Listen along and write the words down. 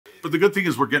But the good thing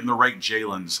is we're getting the right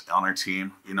Jalens on our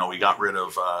team. You know, we got rid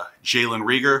of Jalen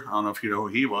Rieger. I don't know if you know who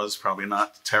he was. Probably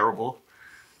not terrible.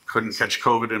 Couldn't catch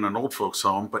COVID in an old folks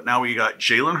home. But now we got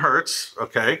Jalen Hurts,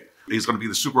 okay? He's going to be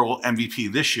the Super Bowl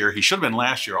MVP this year. He should have been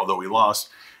last year, although we lost.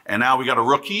 And now we got a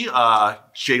rookie,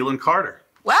 Jalen Carter.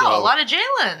 Wow, So, a lot of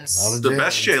Jalens. the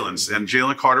best Jalens. And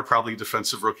Jalen Carter, probably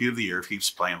Defensive Rookie of the Year if he's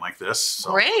playing like this.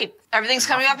 So. Great. Everything's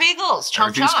coming up Eagles.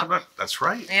 Chomp, chomp. That's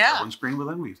right. Yeah. Everyone's green with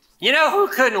envy. You know who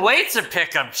couldn't wait to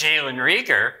pick up Jalen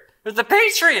Rieger? It was the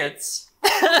Patriots.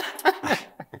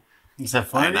 Is that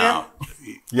fun? I know.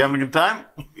 You having a good time?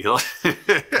 You'll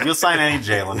sign any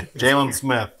Jalen. Jalen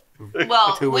Smith.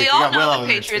 Well, we all know the in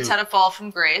Patriots had a fall from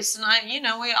grace, and I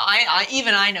know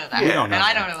that. Yeah, and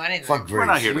I don't know anything. Fuck We're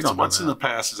not here. We don't What's know in the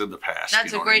past is in the past.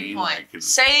 That's you know a great what I mean? point. Like,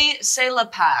 Say la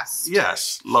past.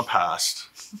 yes, la past.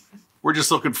 We're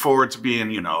just looking forward to being,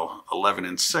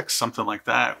 11-6, something like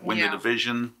that. Win the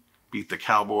division, beat the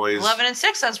Cowboys.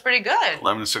 11-6, that's pretty good.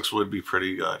 11-6 would be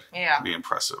pretty good. Yeah. Be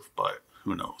impressive, but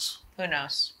who knows? Who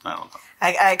knows? I don't know.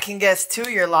 I can guess 2 of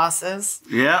your losses.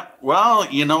 Yeah, well,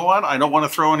 you know what? I don't want to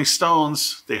throw any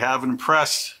stones. They haven't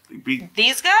impressed. They beat,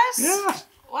 These guys? yeah.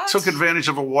 What? Took advantage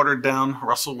of a watered down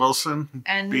Russell Wilson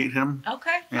And- beat him.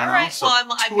 Okay. You All know, right. so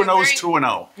Well, 2-0 is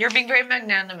 2-0. You're being very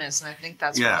magnanimous, and I think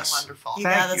that's really Yes. wonderful. You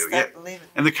Thank gotta you. start Yeah. believing.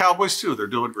 And the Cowboys too, they're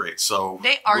doing great. So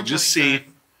They are we'll just doing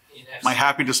see. My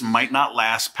happiness might not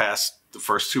last past the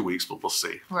first 2 weeks, but we'll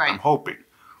see. Right. I'm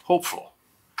hopeful.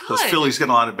 Because Good. Philly's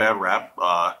getting a lot of bad rap.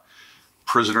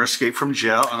 Prisoner escaped from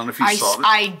jail. I don't know if you saw that.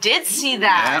 I did see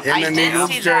that. Yeah. I In an did Eagles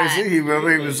see jersey, that. he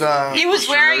was He was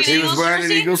wearing an he Eagles was wearing an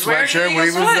jersey? Eagles Wearing an sweatshirt when he was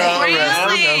Eagles arrested. Really? That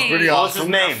was pretty What was his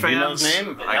awesome. name? Do you know his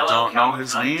name? I don't know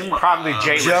his name. Probably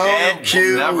Jalen. Joe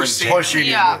Q Never was seen pushing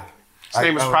Yeah. him. His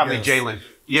name was probably Jalen.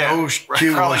 Yeah, Joe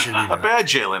Q probably pushing a him. bad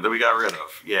Jalen that we got rid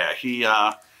of. Yeah, he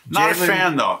not a Jalen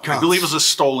fan though. I Cunts. believe it was a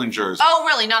stolen jersey. Oh,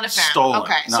 really? Not a fan. Stolen.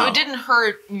 Okay, so No. it didn't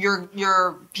hurt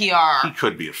your PR. He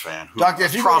could be a fan. Who Doctor,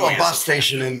 if you go probably to a is bus fan.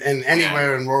 station in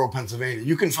anywhere in rural Pennsylvania,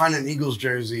 you can find an Eagles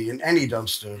jersey in any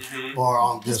dumpster or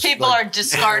on this. People are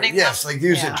discarding Yes, them. like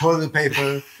using toilet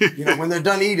paper. When they're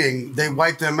done eating, they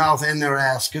wipe their mouth and their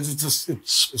ass because it's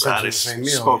essentially That the is same meal.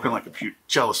 spoken like a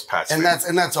jealous Pats And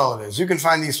fan. that's all it is. You can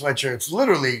find these sweatshirts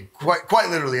literally quite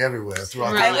literally everywhere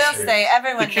throughout Really? I the will country. say,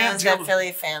 everyone You can't knows deal that with-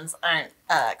 Philly fans aren't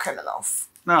criminals.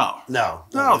 No. No.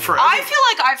 For I feel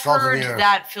like I've Salt in heard the earth.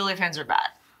 that Philly fans are bad.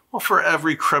 well, for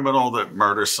every criminal that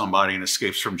murders somebody and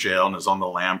escapes from jail and is on the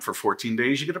lam for 14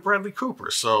 days, you get a Bradley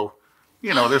Cooper. So,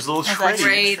 there's a little That's trade. actually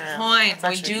Great true. point.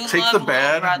 That's We do Take love the little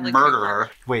bad Bradley murderer.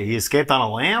 Cooper. Wait, he escaped on a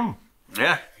lamb?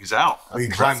 Yeah, he's out. He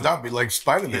climbed up. He like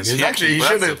Spider-Man. He's He's actually, he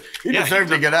should have. He Yeah, deserved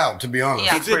to get out. To be honest,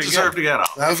 Yeah. He did deserve to get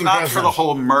out. That was If not for impressive. the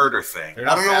whole murder thing.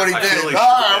 I don't know what he I feel did. like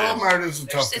Well, murder's a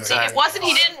tough thing. It wasn't.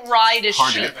 He didn't ride a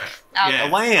Hard to sheep. get out Yeah.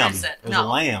 of A lamb. prison. It was a No.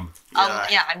 lamb.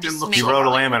 Yeah, I'm Didn't just look He making rode a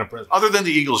fun. lamb out of prison. Other than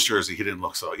the Eagles jersey, he didn't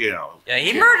look so, Yeah,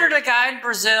 he murdered a guy in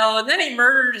Brazil, and then he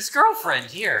murdered his girlfriend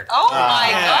here. Oh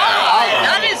my God,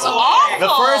 that is awful. The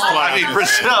first one. I mean,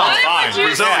 Brazil. Why fine. would you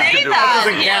Brazil, you say can do it. that? That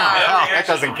doesn't Yeah. count. That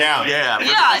doesn't count. Yeah.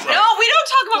 Yeah, no, we don't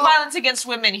talk about violence against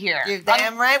women here. You're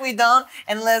damn right we don't,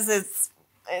 unless it's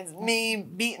me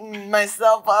beating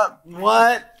myself up.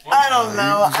 What? I don't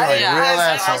know. Yeah, Real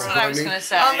that's asshole, what I was Courtney. gonna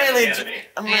say.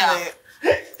 I'm really.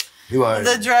 You are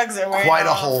The drugs are wearing quite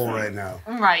a off. hole right now.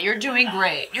 Right, you're doing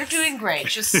great. You're doing great.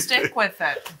 Just stick with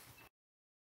it.